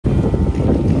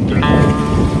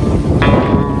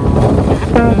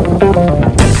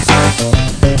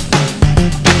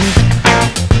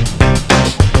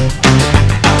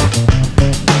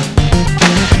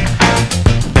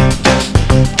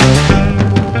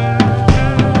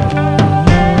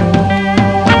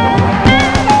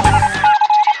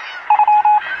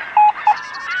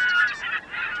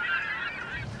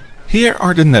Here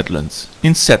are the Netherlands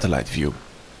in satellite view.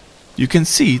 You can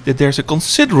see that there's a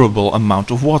considerable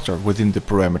amount of water within the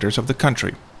parameters of the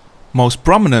country. Most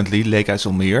prominently Lake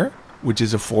IJsselmeer, which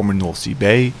is a former North Sea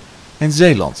bay, and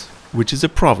Zeeland, which is a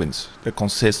province that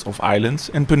consists of islands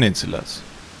and peninsulas.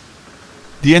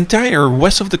 The entire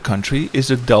west of the country is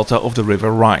the delta of the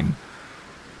river Rhine.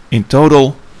 In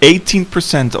total,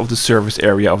 18% of the surface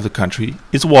area of the country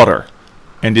is water,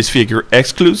 and this figure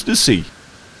excludes the sea.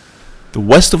 The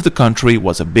west of the country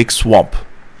was a big swamp,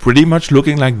 pretty much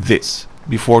looking like this,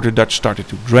 before the Dutch started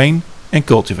to drain and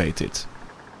cultivate it.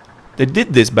 They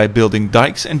did this by building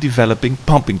dikes and developing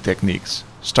pumping techniques,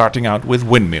 starting out with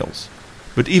windmills.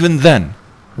 But even then,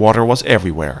 water was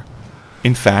everywhere.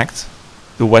 In fact,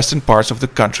 the western parts of the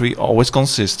country always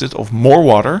consisted of more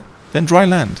water than dry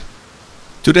land.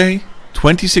 Today,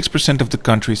 26% of the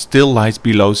country still lies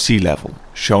below sea level,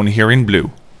 shown here in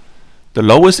blue. The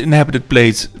lowest inhabited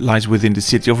place lies within the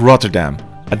city of Rotterdam,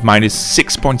 at minus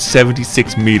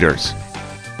 6.76 meters.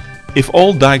 If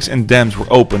all dikes and dams were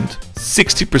opened,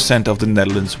 60% of the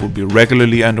Netherlands would be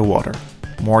regularly underwater.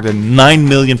 More than 9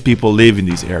 million people live in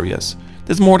these areas.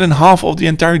 That's more than half of the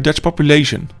entire Dutch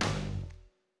population.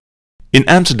 In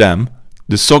Amsterdam,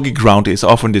 the soggy ground is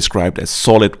often described as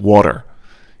solid water.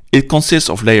 It consists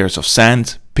of layers of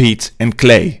sand, peat and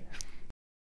clay.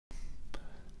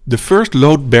 The first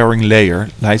load-bearing layer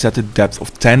lies at a depth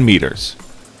of 10 meters.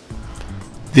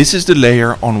 This is the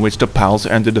layer on which the piles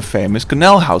under the famous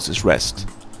canal houses rest.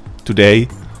 Today,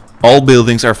 all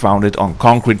buildings are founded on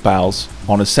concrete piles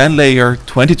on a sand layer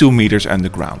 22 meters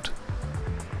underground.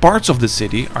 Parts of the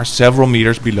city are several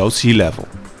meters below sea level.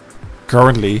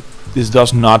 Currently, this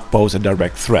does not pose a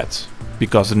direct threat,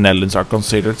 because the Netherlands are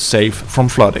considered safe from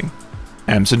flooding.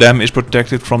 Amsterdam is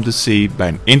protected from the sea by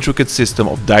an intricate system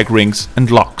of dike rings and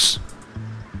locks.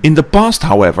 In the past,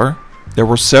 however, there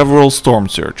were several storm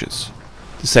surges.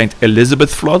 The St.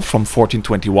 Elizabeth flood from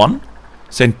 1421,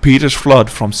 St. Peter's flood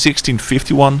from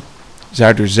 1651,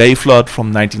 Zuiderzee flood from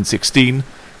 1916,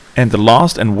 and the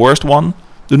last and worst one,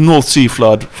 the North Sea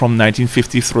flood from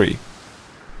 1953.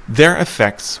 Their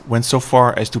effects went so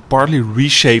far as to partly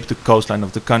reshape the coastline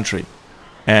of the country,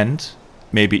 and,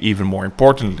 maybe even more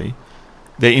importantly,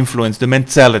 they influenced the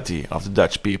mentality of the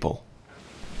Dutch people.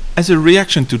 As a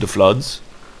reaction to the floods,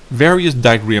 various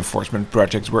dike reinforcement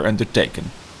projects were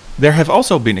undertaken. There have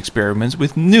also been experiments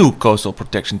with new coastal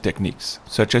protection techniques,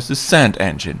 such as the sand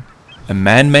engine, a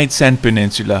man-made sand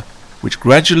peninsula which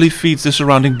gradually feeds the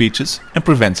surrounding beaches and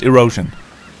prevents erosion.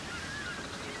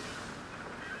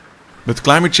 But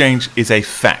climate change is a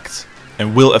fact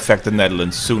and will affect the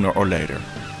Netherlands sooner or later.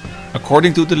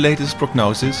 According to the latest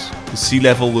prognosis, the sea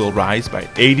level will rise by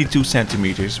 82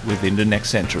 centimeters within the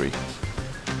next century.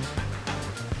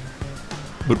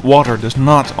 But water does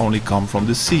not only come from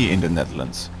the sea in the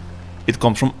Netherlands. It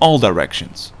comes from all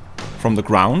directions. From the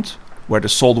ground, where the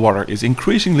salt water is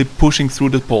increasingly pushing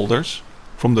through the polders,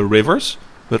 from the rivers,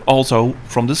 but also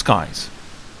from the skies.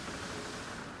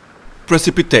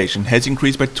 Precipitation has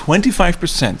increased by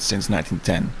 25% since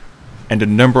 1910. And the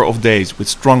number of days with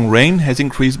strong rain has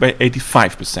increased by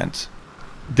 85%.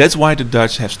 That's why the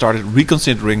Dutch have started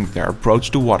reconsidering their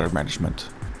approach to water management.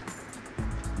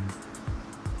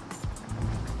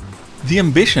 The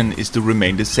ambition is to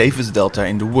remain the safest delta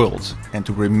in the world and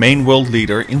to remain world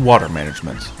leader in water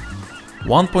management.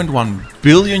 1.1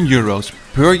 billion euros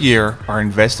per year are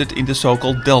invested in the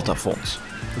so-called Delta Funds,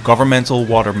 the governmental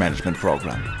water management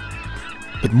program.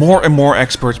 But more and more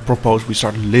experts propose we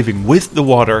start living with the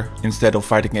water instead of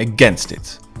fighting against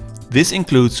it. This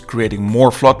includes creating more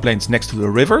floodplains next to the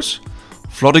rivers,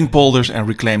 flooding polders and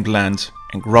reclaimed land,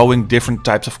 and growing different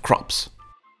types of crops.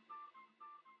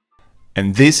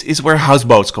 And this is where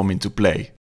houseboats come into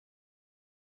play.